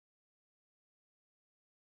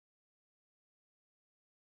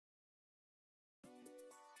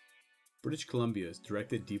British Columbia's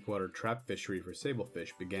directed deepwater trap fishery for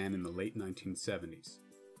sablefish began in the late 1970s.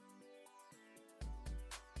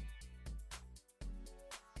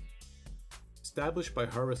 Established by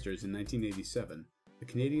harvesters in 1987, the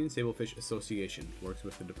Canadian Sablefish Association works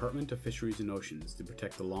with the Department of Fisheries and Oceans to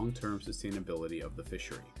protect the long-term sustainability of the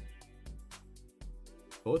fishery.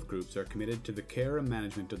 Both groups are committed to the care and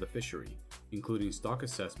management of the fishery, including stock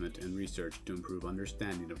assessment and research to improve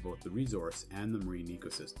understanding of both the resource and the marine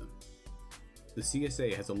ecosystem. The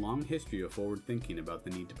CSA has a long history of forward thinking about the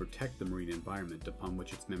need to protect the marine environment upon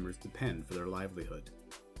which its members depend for their livelihood.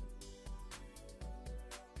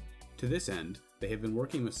 To this end, they have been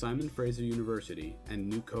working with Fraser University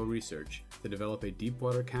and Nuytco Research to develop a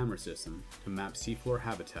deepwater camera system to map seafloor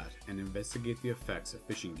habitat and investigate the effects of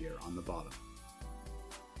fishing gear on the bottom.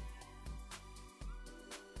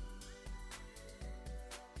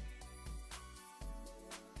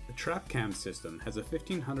 The TrapCam system has a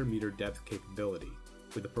 1500 meter depth capability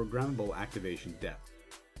with a programmable activation depth.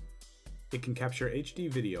 It can capture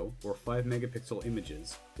HD video or 5 megapixel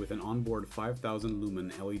images with an onboard 5000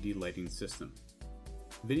 lumen LED lighting system.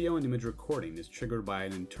 Video and image recording is triggered by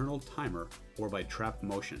an internal timer or by trap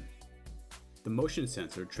motion. The motion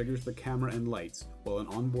sensor triggers the camera and lights while an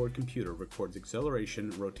onboard computer records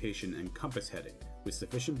acceleration, rotation, and compass heading with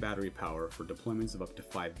sufficient battery power for deployments of up to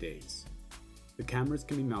 5 days. The cameras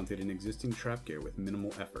can be mounted in existing trap gear with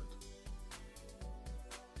minimal effort.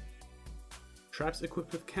 Traps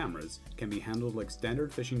equipped with cameras can be handled like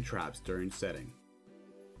standard fishing traps during setting,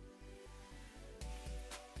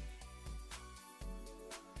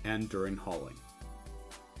 and during hauling.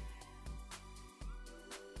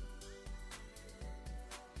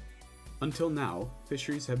 Until now,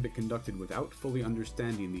 fisheries have been conducted without fully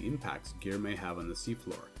understanding the impacts gear may have on the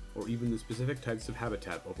seafloor, or even the specific types of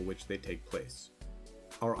habitat over which they take place.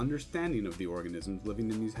 Our understanding of the organisms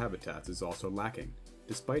living in these habitats is also lacking,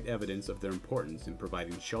 despite evidence of their importance in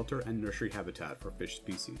providing shelter and nursery habitat for fish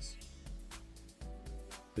species.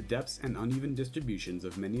 The depths and uneven distributions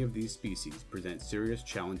of many of these species present serious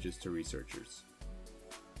challenges to researchers.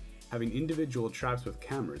 Having individual traps with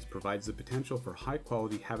cameras provides the potential for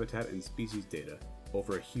high-quality habitat and species data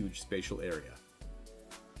over a huge spatial area.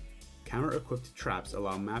 Camera-equipped traps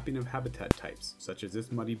allow mapping of habitat types, such as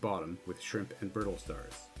this muddy bottom with shrimp and brittle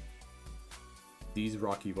stars. These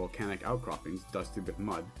rocky volcanic outcroppings dusted with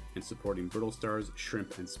mud and supporting brittle stars,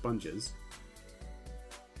 shrimp, and sponges,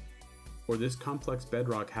 or this complex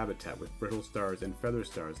bedrock habitat with brittle stars and feather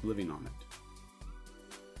stars living on it.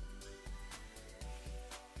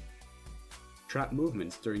 Trap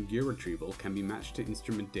movements during gear retrieval can be matched to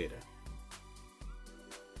instrument data.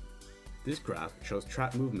 This graph shows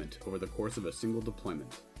trap movement over the course of a single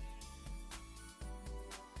deployment.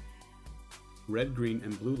 Red, green,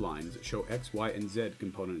 and blue lines show X, Y, and Z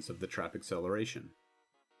components of the trap acceleration.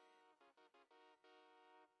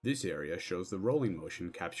 This area shows the rolling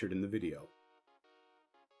motion captured in the video.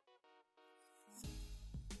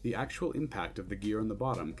 The actual impact of the gear on the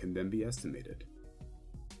bottom can then be estimated.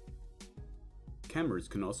 Cameras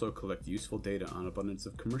can also collect useful data on abundance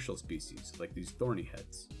of commercial species like these thorny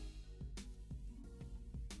heads.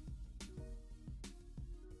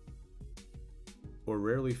 Or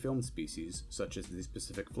rarely filmed species such as the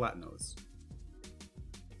Pacific flatnose.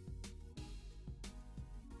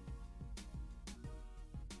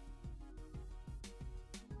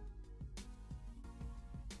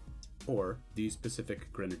 Or these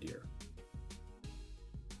Pacific grenadier.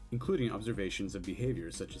 Including observations of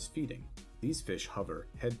behaviors such as feeding. These fish hover,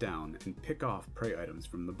 head down, and pick off prey items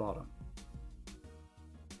from the bottom.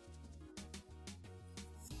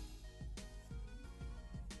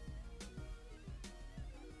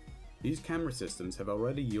 These camera systems have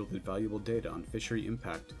already yielded valuable data on fishery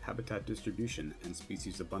impact, habitat distribution, and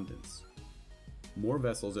species abundance. More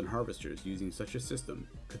vessels and harvesters using such a system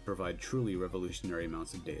could provide truly revolutionary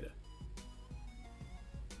amounts of data.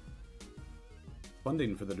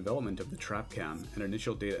 Funding for the development of the TrapCam and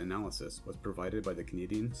initial data analysis was provided by the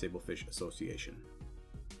Canadian Sablefish Association.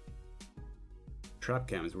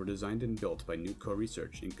 TrapCams were designed and built by Nuytco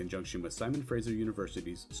Research in conjunction with Fraser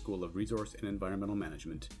University's School of Resource and Environmental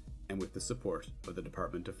Management and with the support of the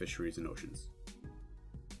Department of Fisheries and Oceans.